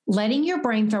letting your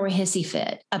brain throw a hissy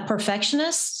fit. A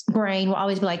perfectionist's brain will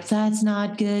always be like, that's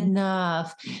not good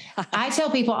enough. I tell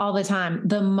people all the time,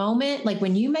 the moment, like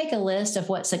when you make a list of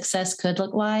what success could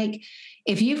look like,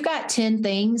 if you've got 10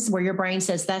 things where your brain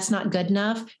says that's not good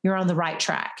enough, you're on the right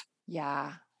track.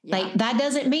 Yeah. Like that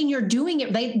doesn't mean you're doing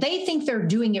it. They think they're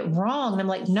doing it wrong. And I'm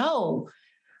like, no,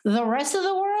 the rest of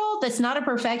the world that's not a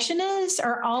perfectionist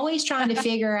are always trying to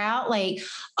figure out like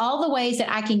all the ways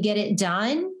that I can get it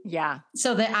done. Yeah.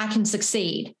 So that I can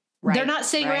succeed. Right. They're not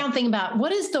sitting around thinking about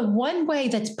what is the one way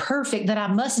that's perfect that I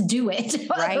must do it.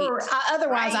 Or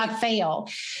otherwise I fail.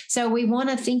 So we want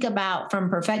to think about from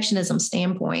perfectionism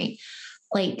standpoint,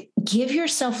 like give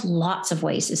yourself lots of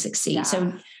ways to succeed. Yeah.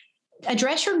 So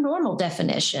address your normal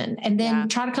definition and then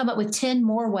try to come up with 10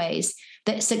 more ways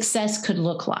that success could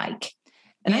look like.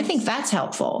 And I think that's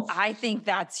helpful. I think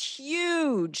that's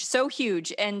huge. So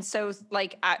huge. And so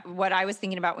like what I was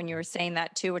thinking about when you were saying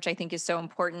that too, which I think is so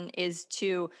important, is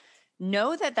to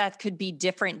know that could be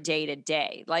different day to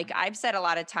day. Like I've said a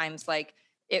lot of times, like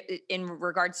in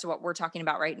regards to what we're talking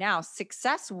about right now,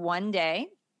 success one day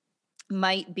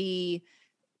might be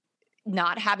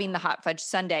not having the hot fudge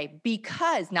sundae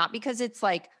not because it's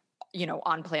like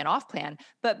on plan, off plan,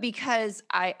 but because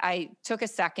I took a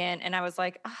second and I was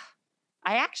like,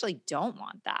 I actually don't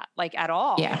want that like at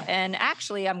all. Yeah. And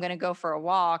actually I'm going to go for a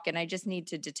walk and I just need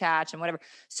to detach and whatever.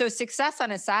 So success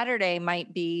on a Saturday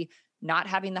might be not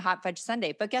having the hot fudge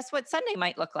sundae, but guess what Sunday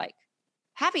might look like?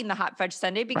 Having the hot fudge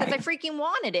sundae because I freaking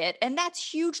wanted it. And that's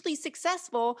hugely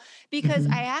successful because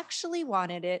I actually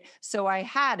wanted it. So I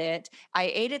had it.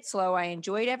 I ate it slow. I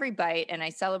enjoyed every bite and I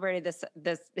celebrated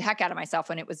this heck out of myself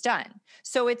when it was done.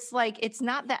 So it's like, it's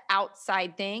not the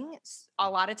outside thing. A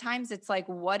lot of times it's like,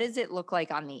 what does it look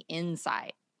like on the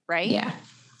inside? Right. Yeah.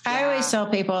 I always tell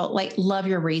people like, love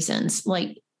your reasons.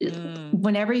 Like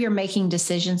whenever you're making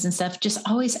decisions and stuff, just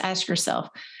always ask yourself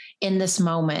in this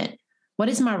moment, what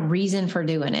is my reason for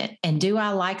doing it? And do I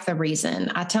like the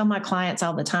reason? I tell my clients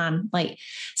all the time, like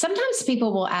sometimes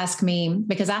people will ask me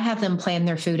because I have them plan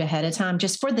their food ahead of time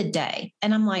just for the day.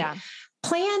 And I'm like,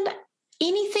 plan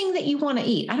anything that you want to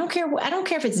eat. I don't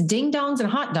care if it's ding dongs and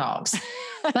hot dogs,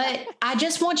 but I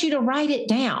just want you to write it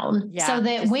down so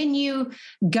that when you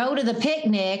go to the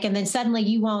picnic and then suddenly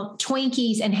you want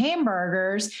Twinkies and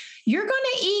hamburgers, you're going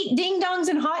to eat ding dongs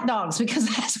and hot dogs because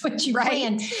that's what you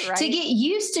plan to get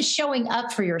used to showing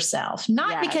up for yourself,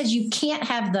 not because you can't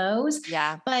have those,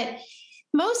 but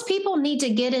most people need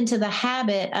to get into the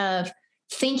habit of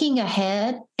thinking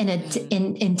ahead and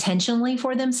intentionally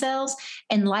for themselves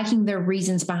and liking their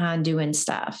reasons behind doing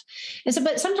stuff. And so,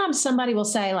 but sometimes somebody will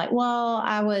say like, well,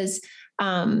 I was,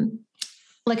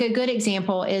 like a good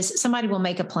example is somebody will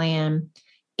make a plan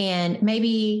and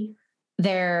maybe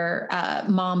their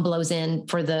mom blows in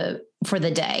for the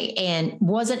day and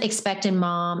wasn't expecting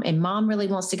mom and mom really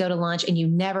wants to go to lunch and you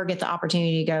never get the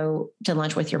opportunity to go to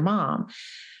lunch with your mom.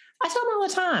 I tell them all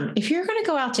the time, if you're going to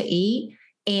go out to eat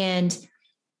and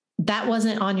that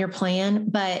wasn't on your plan,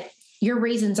 but your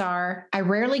reasons are, I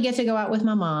rarely get to go out with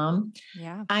my mom.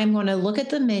 Yeah. I'm going to look at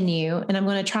the menu and I'm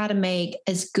going to try to make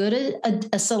as good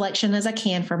a selection as I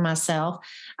can for myself.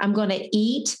 I'm going to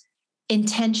eat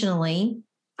intentionally.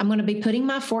 I'm going to be putting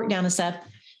my fork down and stuff.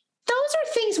 Those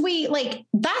are things we like,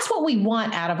 that's what we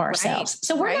want out of ourselves.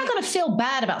 So we're not going to feel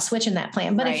bad about switching that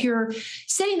plan. But if you're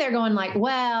sitting there going like,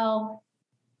 well,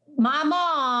 my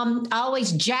mom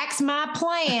always jacks my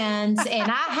plans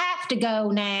and I have to go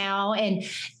now and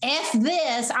F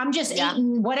this, I'm just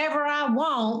eating whatever I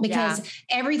want because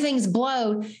everything's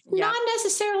blowed. Not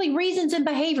necessarily reasons and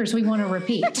behaviors we want to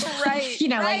repeat.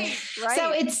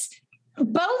 So it's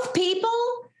both people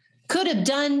could have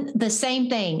done the same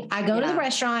thing. I go to the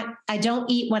restaurant. I don't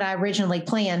eat what I originally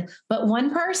planned, but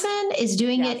one person is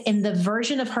doing it in the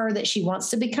version of her that she wants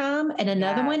to become. And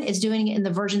another one is doing it in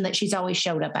the version that she's always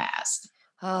showed up as.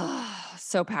 Oh,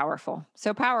 so powerful.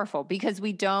 So powerful because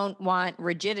we don't want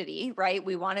rigidity, right?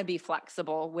 We want to be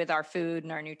flexible with our food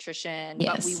and our nutrition,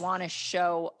 but we want to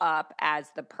show up as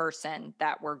the person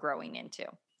that we're growing into.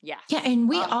 Yeah. Yeah. And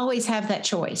we always have that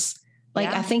choice. Like,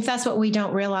 I think that's what we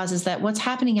don't realize is that what's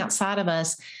happening outside of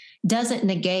us doesn't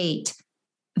negate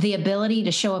the ability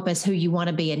to show up as who you want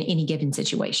to be in any given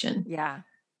situation. Yeah,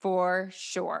 for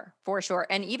sure. For sure.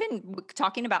 And even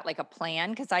talking about like a plan,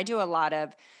 because I do a lot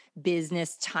of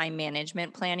business time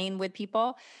management planning with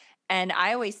people. And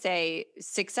I always say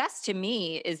success to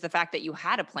me is the fact that you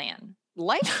had a plan.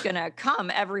 Life's going to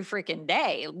come every freaking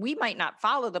day. We might not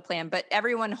follow the plan, but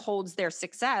everyone holds their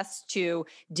success to,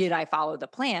 did I follow the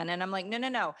plan? And I'm like,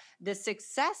 no. The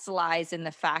success lies in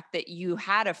the fact that you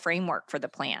had a framework for the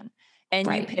plan and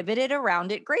you pivoted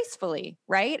around it gracefully,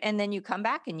 right? And then you come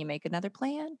back and you make another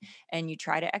plan and you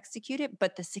try to execute it.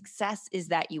 But the success is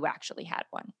that you actually had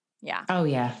one. Yeah. Oh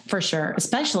yeah, for sure.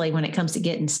 Especially when it comes to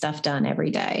getting stuff done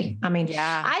every day. I mean,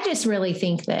 I just really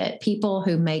think that people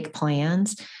who make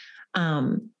plans,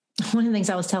 one of the things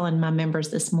I was telling my members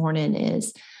this morning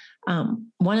is,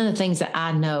 one of the things that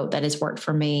I know that has worked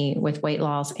for me with weight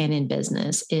loss and in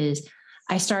business is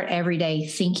I start every day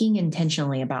thinking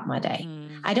intentionally about my day.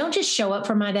 I don't just show up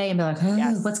for my day and be like,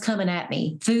 what's coming at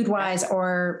me food wise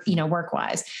or, work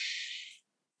wise.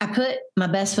 I put my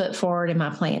best foot forward in my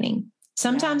planning.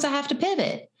 Sometimes I have to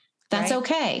pivot. That's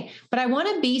okay. But I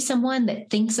want to be someone that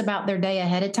thinks about their day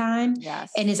ahead of time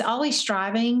and is always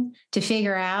striving to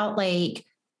figure out like,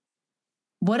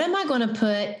 what am I going to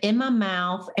put in my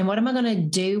mouth and what am I going to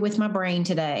do with my brain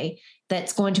today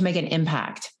that's going to make an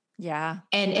impact? Yeah.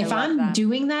 And if I'm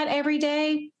doing that every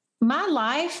day, my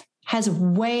life has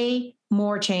way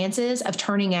more chances of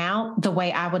turning out the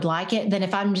way I would like it than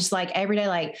if I'm just like every day,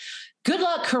 like, good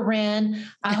luck, Corinne.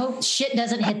 I hope shit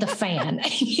doesn't hit the fan. And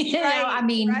I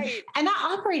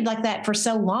operated like that for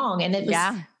so long. And it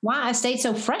was why I stayed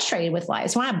so frustrated with life.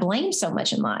 It's why I blamed so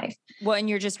much in life. Well, and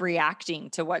you're just reacting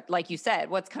to what, like you said,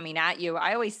 what's coming at you.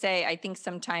 I always say, I think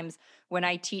sometimes when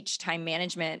I teach time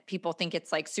management, people think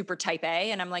it's like super type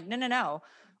A. And I'm like, no.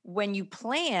 When you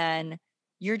plan,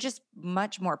 you're just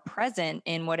much more present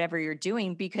in whatever you're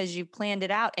doing because you've planned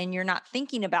it out and you're not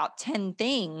thinking about 10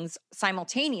 things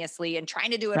simultaneously and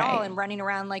trying to do it all and running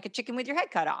around like a chicken with your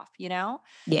head cut off, you know?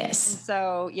 Yes. And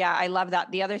so, yeah, I love that.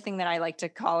 The other thing that I like to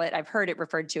call it, I've heard it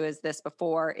referred to as this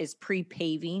before, is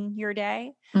pre-paving your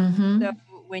day. Mm-hmm. So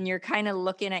when you're kind of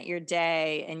looking at your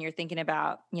day and you're thinking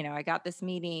about, I got this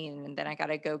meeting and then I got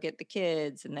to go get the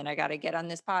kids and then I got to get on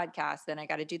this podcast, then I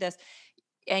got to do this,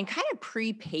 and kind of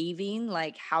pre-paving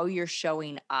like how you're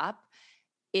showing up.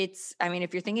 If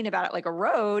you're thinking about it like a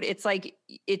road, it's like,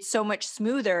 it's so much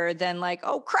smoother than like,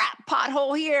 oh crap,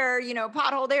 pothole here,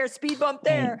 pothole there, speed bump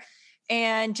there. Right.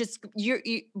 And just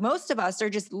most of us are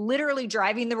just literally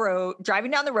driving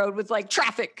down the road with like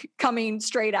traffic coming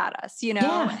straight at us,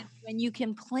 Yeah. And when you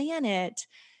can plan it,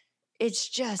 it's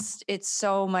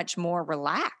so much more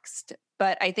relaxed.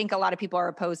 But I think a lot of people are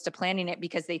opposed to planning it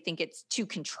because they think it's too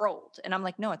controlled. And I'm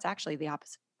like, no, it's actually the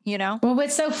opposite. Well,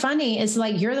 what's so funny is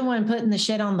like, you're the one putting the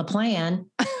shit on the plan.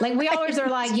 Like we always are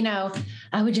like,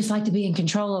 I would just like to be in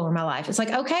control over my life. It's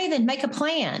like, okay, then make a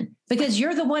plan because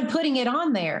you're the one putting it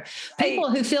on there.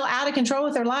 People who feel out of control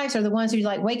with their lives are the ones who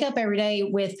like wake up every day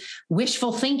with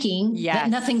wishful thinking that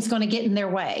nothing's going to get in their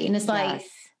way. And it's like,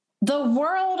 the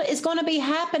world is going to be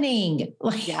happening.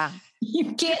 Like,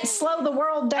 you can't slow the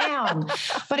world down.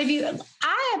 But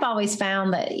I have always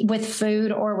found that with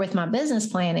food or with my business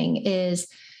planning is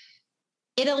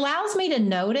it allows me to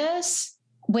notice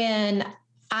when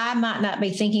I might not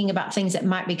be thinking about things that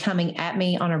might be coming at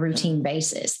me on a routine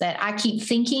basis that I keep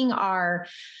thinking are,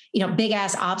 big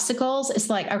ass obstacles. It's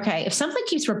like, okay, if something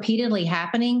keeps repeatedly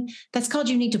happening, that's called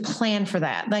you need to plan for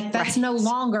that. Like that's no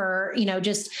longer,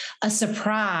 just a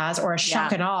surprise or a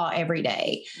shock and awe every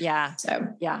day. Yeah. So,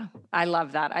 yeah, I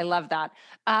love that.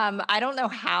 I don't know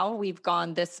how we've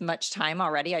gone this much time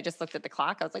already. I just looked at the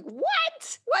clock. I was like,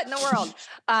 what in the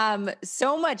world?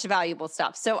 So much valuable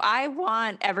stuff. So I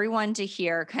want everyone to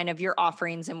hear kind of your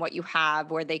offerings and what you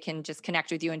have where they can just connect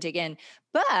with you and dig in.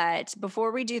 But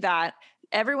before we do that,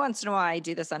 every once in a while I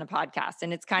do this on a podcast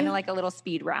and it's kind of like a little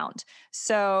speed round.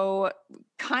 So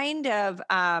kind of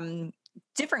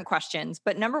different questions,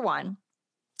 but number one,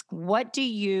 what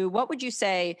would you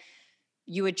say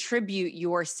you attribute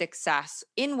your success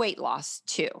in weight loss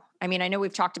to? I mean, I know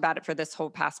we've talked about it for this whole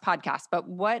past podcast, but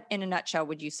what in a nutshell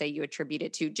would you say you attribute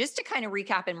it to? Just to kind of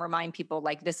recap and remind people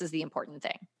like this is the important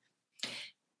thing.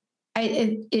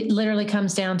 It literally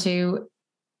comes down to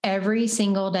every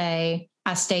single day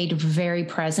I stayed very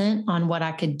present on what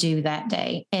I could do that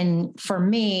day. And for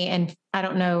me, and I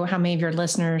don't know how many of your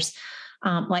listeners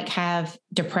have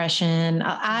depression.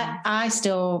 I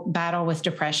still battle with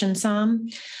depression some.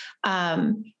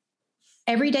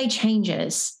 Every day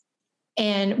changes.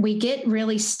 And we get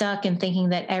really stuck in thinking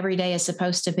that every day is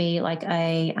supposed to be like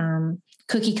a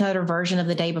cookie cutter version of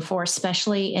the day before,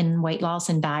 especially in weight loss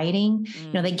and dieting.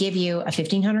 They give you a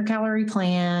 1,500 calorie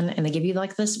plan and they give you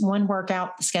like this one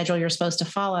workout schedule you're supposed to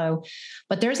follow.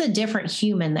 But there's a different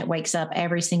human that wakes up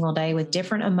every single day with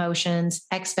different emotions,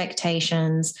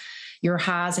 expectations, your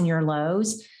highs and your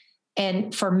lows.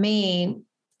 And for me,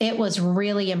 it was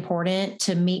really important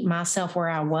to meet myself where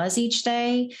I was each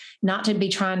day, not to be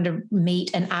trying to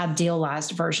meet an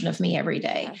idealized version of me every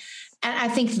day. Yes. And I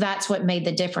think that's what made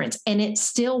the difference. And it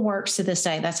still works to this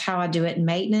day. That's how I do it in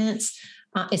maintenance.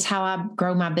 It's how I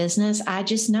grow my business. I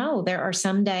just know there are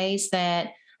some days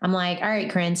that I'm like, all right,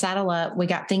 Corinne, saddle up. We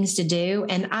got things to do.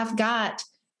 And I've got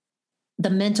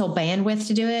the mental bandwidth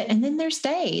to do it. And then there's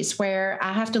days where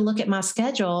I have to look at my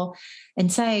schedule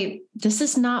and say, this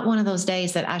is not one of those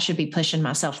days that I should be pushing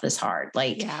myself this hard.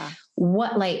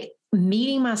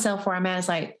 Meeting myself where I'm at is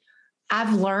like,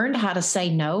 I've learned how to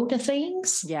say no to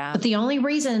things. Yeah. But the only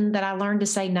reason that I learned to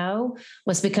say no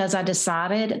was because I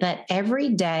decided that every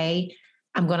day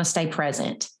I'm going to stay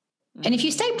present. Mm-hmm. And if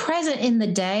you stay present in the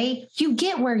day, you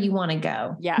get where you want to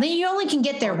go. Yeah. Then you only can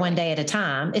get there one day at a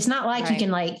time. It's not like you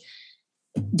can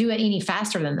do it any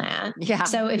faster than that. Yeah.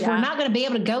 So if we're not going to be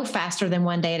able to go faster than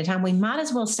one day at a time, we might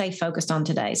as well stay focused on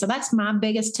today. So that's my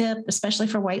biggest tip, especially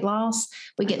for weight loss.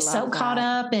 We get so caught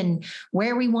up in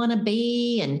where we want to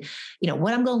be and,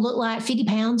 what I'm going to look like 50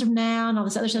 pounds from now and all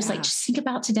this other stuff. Like, just think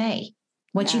about today,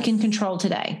 what you can control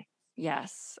today.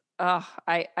 Yes. Oh,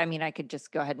 I mean, I could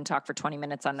just go ahead and talk for 20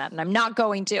 minutes on that, and I'm not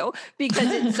going to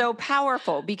because it's so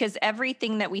powerful, because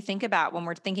everything that we think about when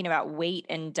we're thinking about weight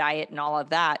and diet and all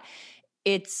of that,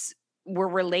 we're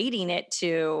relating it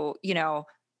to,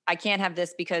 I can't have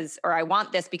this because, or I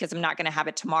want this because I'm not going to have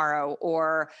it tomorrow.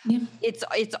 Or we're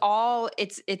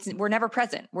never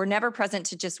present. We're never present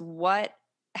to just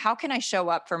how can I show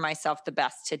up for myself the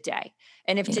best today?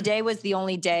 And if today was the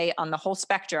only day on the whole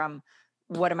spectrum,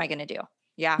 what am I going to do?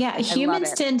 Yeah. Yeah.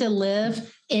 Humans tend to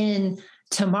live in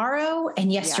tomorrow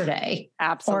and yesterday,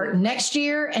 absolutely, or next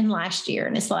year and last year.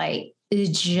 And it's like,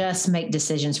 just make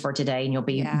decisions for today and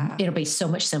it'll be so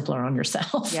much simpler on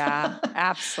yourself. Yeah,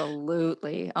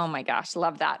 absolutely. Oh my gosh.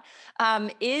 Love that.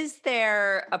 Is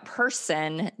there a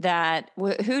person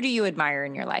who do you admire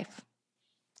in your life?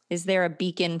 Is there a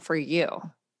beacon for you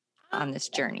on this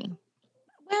journey?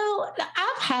 Well,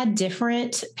 I've had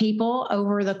different people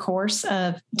over the course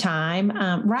of time.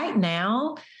 Right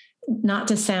now, not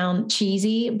to sound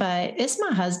cheesy, but it's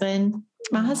my husband.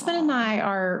 My husband and I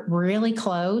are really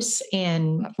close,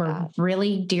 and we're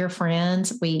really dear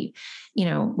friends. We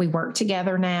work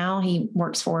together now. He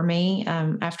works for me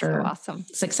after a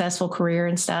successful career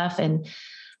and stuff. And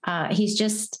he's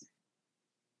just,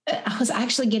 I was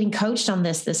actually getting coached on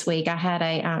this week.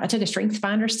 I took a Strength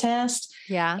Finders test.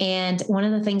 Yeah. And one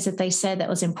of the things that they said that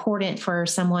was important for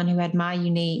someone who had my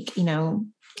unique,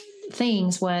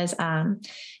 things was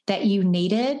that you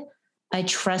needed a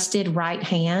trusted right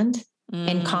hand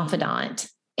and confidant.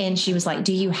 And she was like,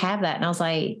 do you have that? And I was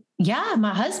like, yeah,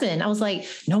 my husband. I was like,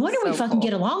 no wonder we fucking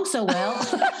get along so well.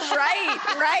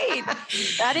 Right.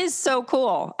 That is so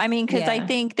cool. I mean, because I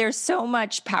think there's so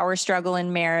much power struggle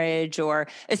in marriage, or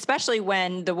especially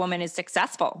when the woman is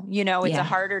successful. It's a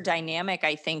harder dynamic,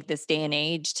 I think, this day and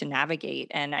age to navigate.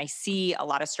 And I see a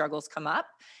lot of struggles come up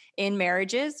in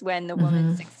marriages when the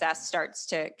woman's success starts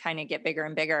to kind of get bigger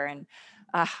and bigger. And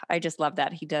I just love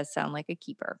that. He does sound like a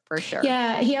keeper for sure.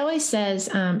 Yeah. He always says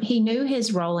he knew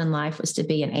his role in life was to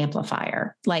be an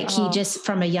amplifier. Like he just,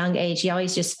 from a young age, he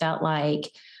always just felt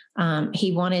like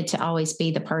he wanted to always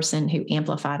be the person who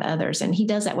amplified others. And he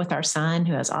does that with our son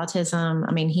who has autism.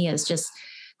 I mean,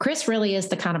 Chris really is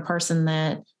the kind of person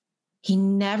that he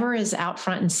never is out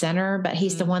front and center, but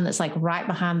he's the one that's like right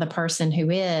behind the person who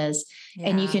is. Yeah.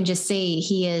 And you can just see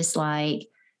he is like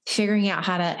figuring out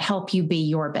how to help you be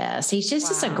your best. He's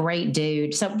just a great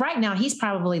dude. So right now he's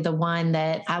probably the one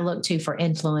that I look to for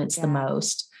influence the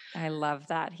most. I love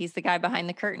that. He's the guy behind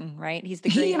the curtain, right? He's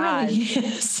the great Oz.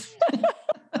 Yes.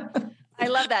 I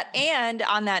love that. And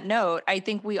on that note, I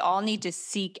think we all need to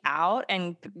seek out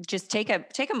and just take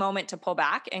a moment to pull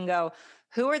back and go,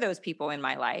 who are those people in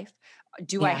my life?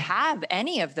 Do I have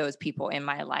any of those people in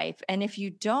my life? And if you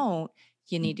don't,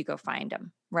 you need to go find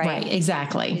them. Right.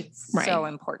 Exactly. It's so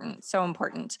important. So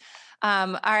important.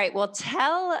 All right. Well,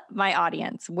 tell my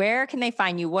audience, where can they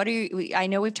find you? I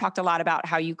know we've talked a lot about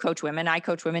how you coach women. I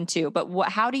coach women too, but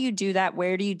how do you do that?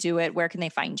 Where do you do it? Where can they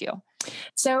find you?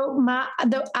 So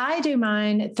I do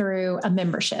mine through a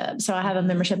membership. So I have a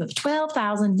membership of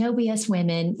 12,000 No BS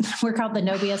women. We're called the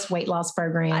No BS Weight Loss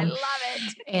Program. I love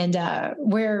it. And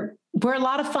we're a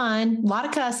lot of fun, a lot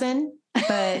of cussing,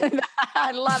 but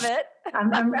I love it.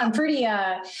 I'm pretty,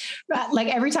 like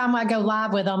every time I go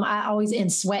live with them, I always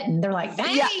end sweating. They're like,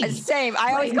 dang. Yeah, same.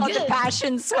 I always call it the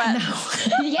passion sweat.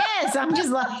 Yes. I'm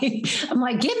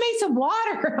like, give me some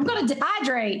water. I'm going to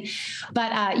dehydrate.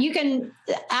 But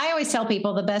I always tell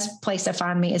people the best place to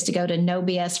find me is to go to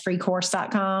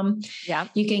nobsfreecourse.com. Yeah.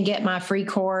 You can get my free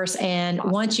course. And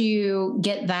once you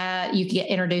get that, you can get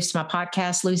introduced to my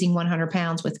podcast, Losing 100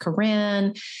 Pounds with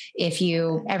Corinne. If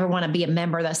you ever want to be a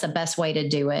member, that's the best way to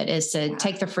do it, is to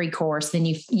take the free course. Then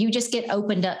you just get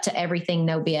opened up to everything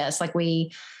No BS.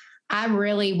 I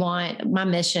really want, my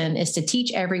mission is to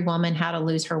teach every woman how to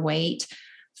lose her weight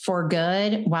for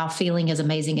good while feeling as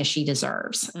amazing as she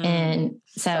deserves. And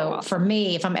so awesome. For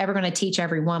me, if I'm ever going to teach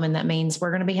every woman, that means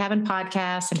we're going to be having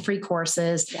podcasts and free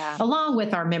courses along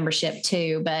with our membership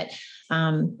too. But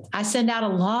I send out a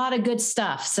lot of good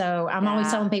stuff. So I'm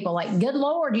always telling people like, good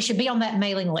Lord, you should be on that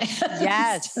mailing list.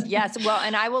 Yes. Well,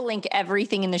 and I will link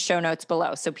everything in the show notes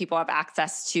below, so people have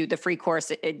access to the free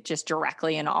course just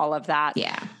directly and all of that.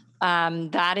 Yeah.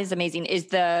 That is amazing. Is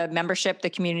the membership, the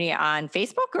community on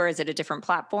Facebook, or is it a different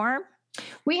platform?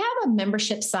 We have a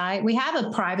membership site. We have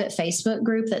a private Facebook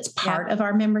group that's part of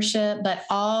our membership, but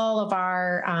all of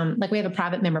our, we have a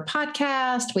private member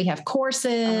podcast. We have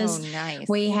courses. Oh, nice.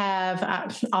 We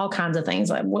have all kinds of things.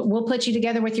 Like we'll put you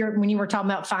together with when you were talking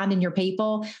about finding your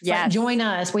people. Like, join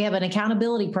us. We have an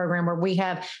accountability program where we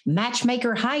have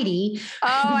matchmaker Heidi. Oh,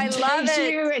 I love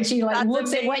it. You, and she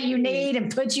looks at what you need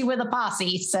and puts you with a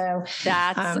posse. So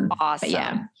that's awesome.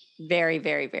 Yeah. Very,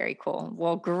 very, very cool.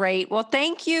 Well, great. Well,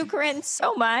 thank you, Corinne,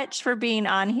 so much for being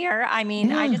on here. I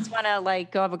mean, I just want to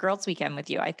go have a girls' weekend with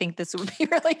you. I think this would be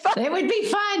really fun. It would be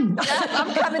fun. Yes,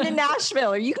 I'm coming to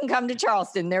Nashville, or you can come to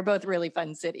Charleston. They're both really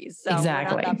fun cities. So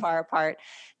exactly. We're not that far apart.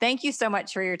 Thank you so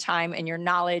much for your time and your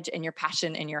knowledge and your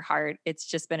passion and your heart. It's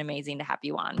just been amazing to have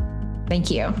you on.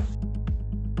 Thank you.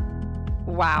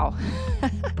 Wow.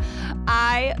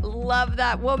 I love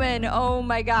that woman. Oh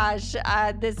my gosh.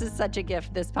 This is such a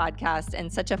gift, this podcast,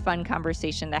 and such a fun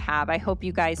conversation to have. I hope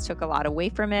you guys took a lot away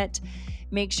from it.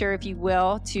 Make sure, if you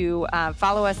will, to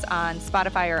follow us on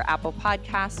Spotify or Apple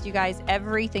Podcasts. You guys,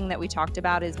 everything that we talked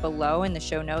about is below in the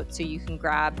show notes, so you can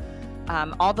grab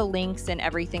all the links and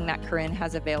everything that Corinne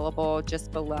has available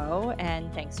just below.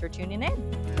 And thanks for tuning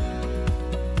in.